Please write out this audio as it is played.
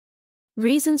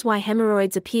Reasons why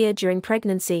hemorrhoids appear during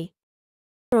pregnancy.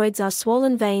 Hemorrhoids are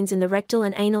swollen veins in the rectal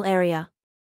and anal area.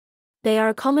 They are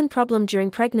a common problem during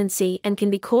pregnancy and can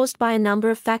be caused by a number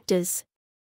of factors.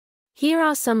 Here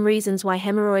are some reasons why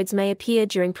hemorrhoids may appear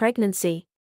during pregnancy.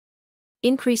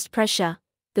 Increased pressure.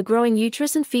 The growing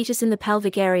uterus and fetus in the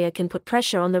pelvic area can put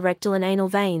pressure on the rectal and anal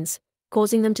veins,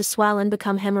 causing them to swell and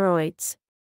become hemorrhoids.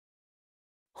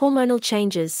 Hormonal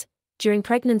changes. During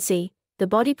pregnancy, the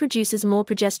body produces more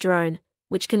progesterone,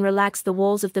 which can relax the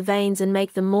walls of the veins and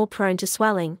make them more prone to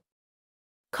swelling.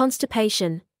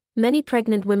 Constipation. Many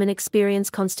pregnant women experience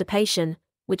constipation,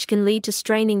 which can lead to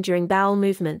straining during bowel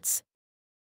movements.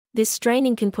 This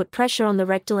straining can put pressure on the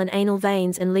rectal and anal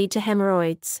veins and lead to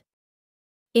hemorrhoids.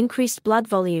 Increased blood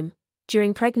volume.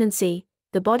 During pregnancy,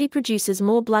 the body produces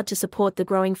more blood to support the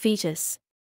growing fetus.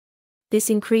 This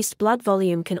increased blood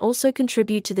volume can also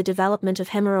contribute to the development of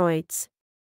hemorrhoids.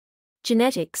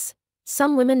 Genetics.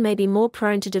 Some women may be more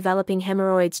prone to developing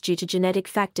hemorrhoids due to genetic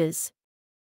factors.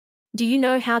 Do you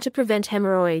know how to prevent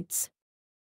hemorrhoids?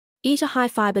 Eat a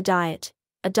high-fiber diet.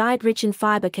 A diet rich in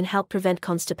fiber can help prevent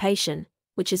constipation,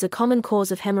 which is a common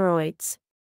cause of hemorrhoids.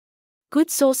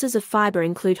 Good sources of fiber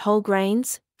include whole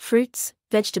grains, fruits,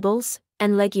 vegetables,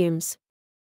 and legumes.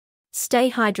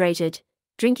 Stay hydrated.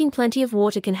 Drinking plenty of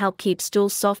water can help keep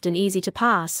stools soft and easy to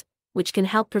pass, which can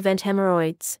help prevent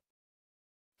hemorrhoids.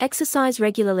 Exercise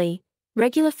regularly.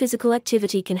 Regular physical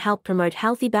activity can help promote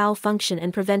healthy bowel function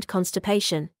and prevent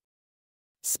constipation.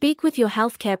 Speak with your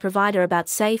healthcare provider about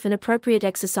safe and appropriate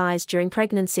exercise during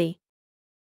pregnancy.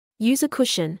 Use a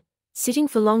cushion. Sitting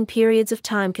for long periods of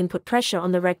time can put pressure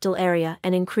on the rectal area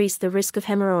and increase the risk of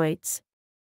hemorrhoids.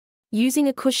 Using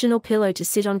a cushion or pillow to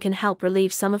sit on can help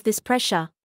relieve some of this pressure.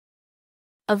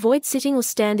 Avoid sitting or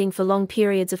standing for long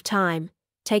periods of time.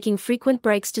 Taking frequent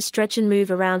breaks to stretch and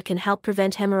move around can help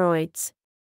prevent hemorrhoids.